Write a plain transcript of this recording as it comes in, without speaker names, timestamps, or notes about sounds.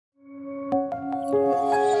Hi,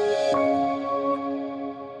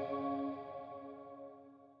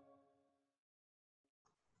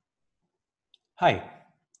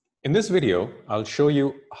 in this video, I'll show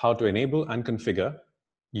you how to enable and configure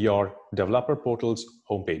your developer portal's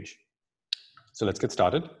homepage. So let's get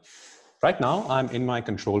started. Right now, I'm in my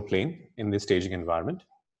control plane in this staging environment.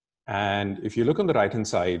 And if you look on the right-hand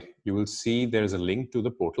side, you will see there's a link to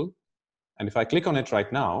the portal. And if I click on it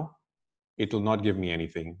right now, it will not give me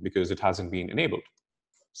anything because it hasn't been enabled.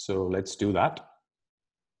 So let's do that.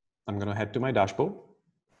 I'm going to head to my dashboard.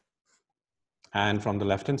 And from the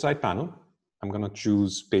left-hand side panel, I'm going to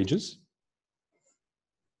choose Pages.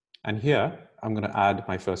 And here, I'm going to add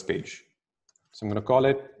my first page. So I'm going to call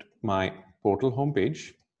it my portal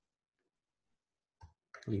homepage.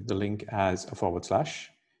 Leave the link as a /.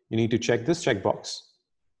 You need to check this checkbox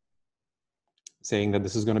saying that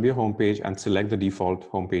this is going to be a homepage and select the default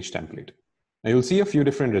homepage template. Now you'll see a few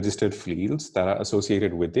different registered fields that are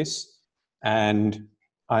associated with this. And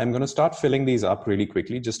I'm going to start filling these up really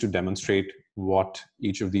quickly just to demonstrate what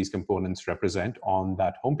each of these components represent on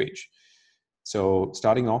that homepage. So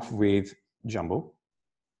starting off with Jumbo.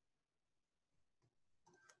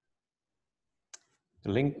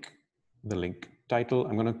 The link title.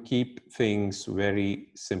 I'm going to keep things very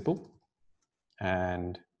simple.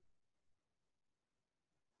 And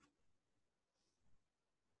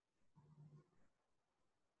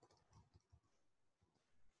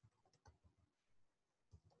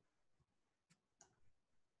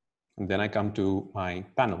then I come to my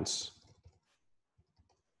panels.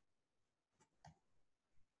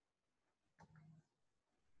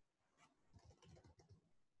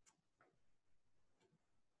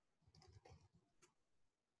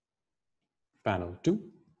 Panel 2.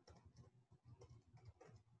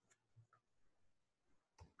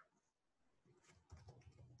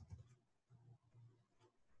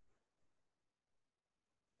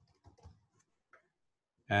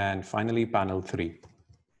 And finally, panel 3.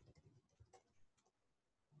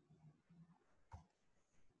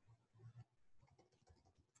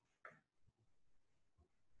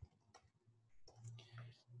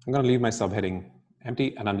 I'm going to leave my subheading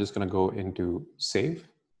empty, and I'm just going to go into Save.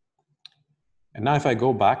 And now if I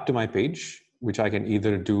go back to my page, which I can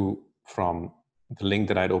either do from the link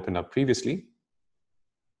that I'd opened up previously,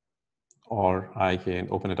 or I can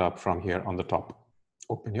open it up from here on the top.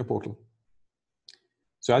 Open your portal.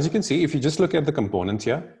 So as you can see, if you just look at the components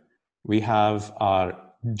here, we have our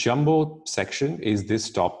Jumbo section is this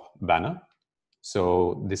top banner.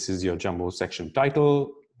 So this is your Jumbo section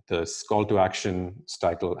title, the call to action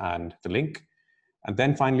title, and the link. And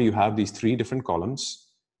then finally, you have these 3 different columns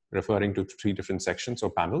referring to 3 different sections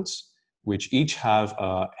or panels, which each have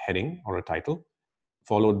a heading or a title,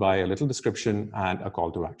 followed by a little description and a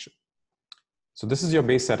call to action. So this is your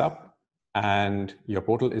base setup, and your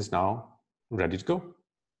portal is now ready to go.